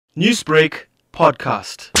Newsbreak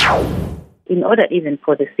Podcast. In order even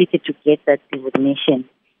for the city to get that designation,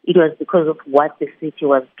 it was because of what the city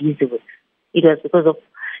was busy with. It was because of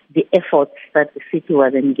the efforts that the city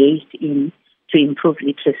was engaged in to improve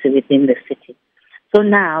literacy within the city. So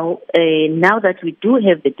now that we do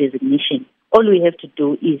have the designation, all we have to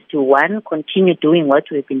do is to, one, continue doing what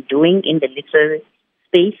we've been doing in the literary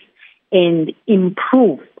space and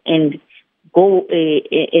improve and go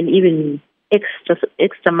an even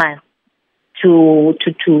extra mile to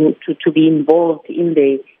be involved in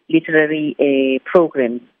the literary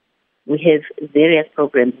programs. We have various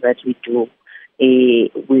programs that we do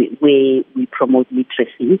where we promote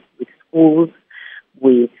literacy with schools,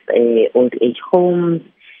 with old age homes,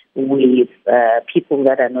 with people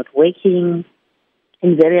that are not working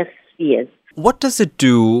in various spheres. What does it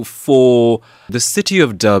do for the city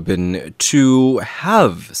of Durban to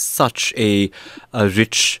have such a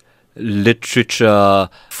rich literature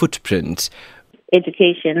footprint?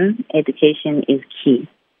 Education is key.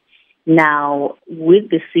 Now, with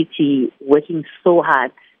the city working so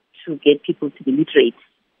hard to get people to be literate,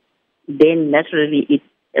 then naturally it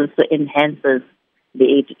also enhances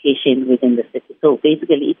the education within the city. So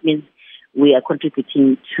basically it means we are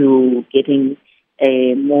contributing to getting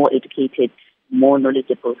a more educated, more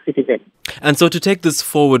knowledgeable citizen. And so to take this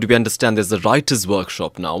forward, we understand there's a writer's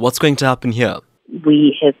workshop now. What's going to happen here?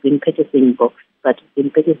 We have been purchasing books, but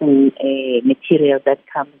we've been purchasing material that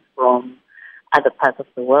comes from other parts of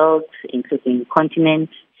the world, including continent,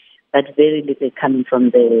 but very little coming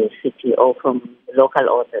from the city or from local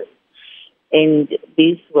authors. And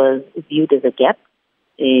this was viewed as a gap,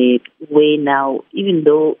 where now, even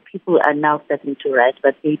though people are now starting to write,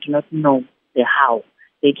 but they do not know the how.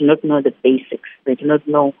 They do not know the basics. They do not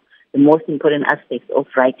know the most important aspects of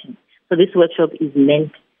writing. So this workshop is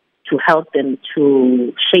meant to help them,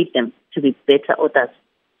 to shape them to be better authors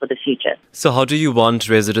for the future. So how do you want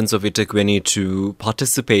residents of eThekwini to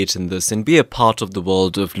participate in this and be a part of the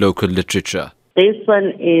world of local literature? This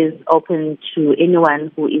one is open to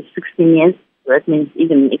anyone who is 16 years. That means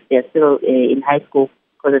even if they're still in high school,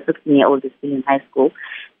 because a 16-year-old is still in high school,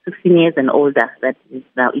 16 years and older, that is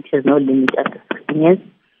now, it has no limit after 16 years.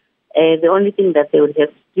 The only thing that they would have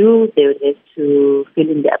to do, they would have to fill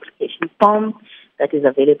in the application form that is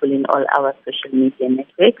available in all our social media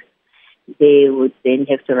networks. They would then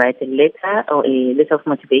have to write a letter or a letter of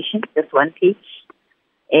motivation, just one page,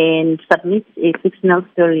 and submit a fictional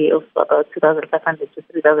story of about 2,500 to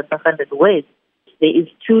 3,500 words. There is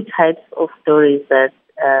two types of stories that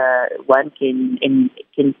one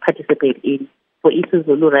can participate in, for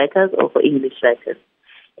isiZulu writers or for English writers.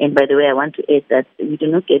 And by the way, I want to add that we do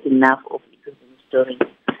not get enough of isiZulu stories.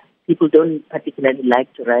 People don't particularly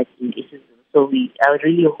like to write in isiZulu. So I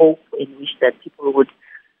really hope and wish that people would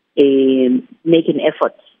make an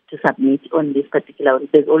effort to submit on this particular one.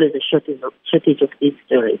 There's always a shortage of these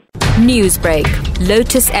stories. Newsbreak,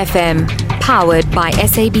 Lotus FM, powered by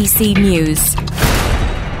SABC News.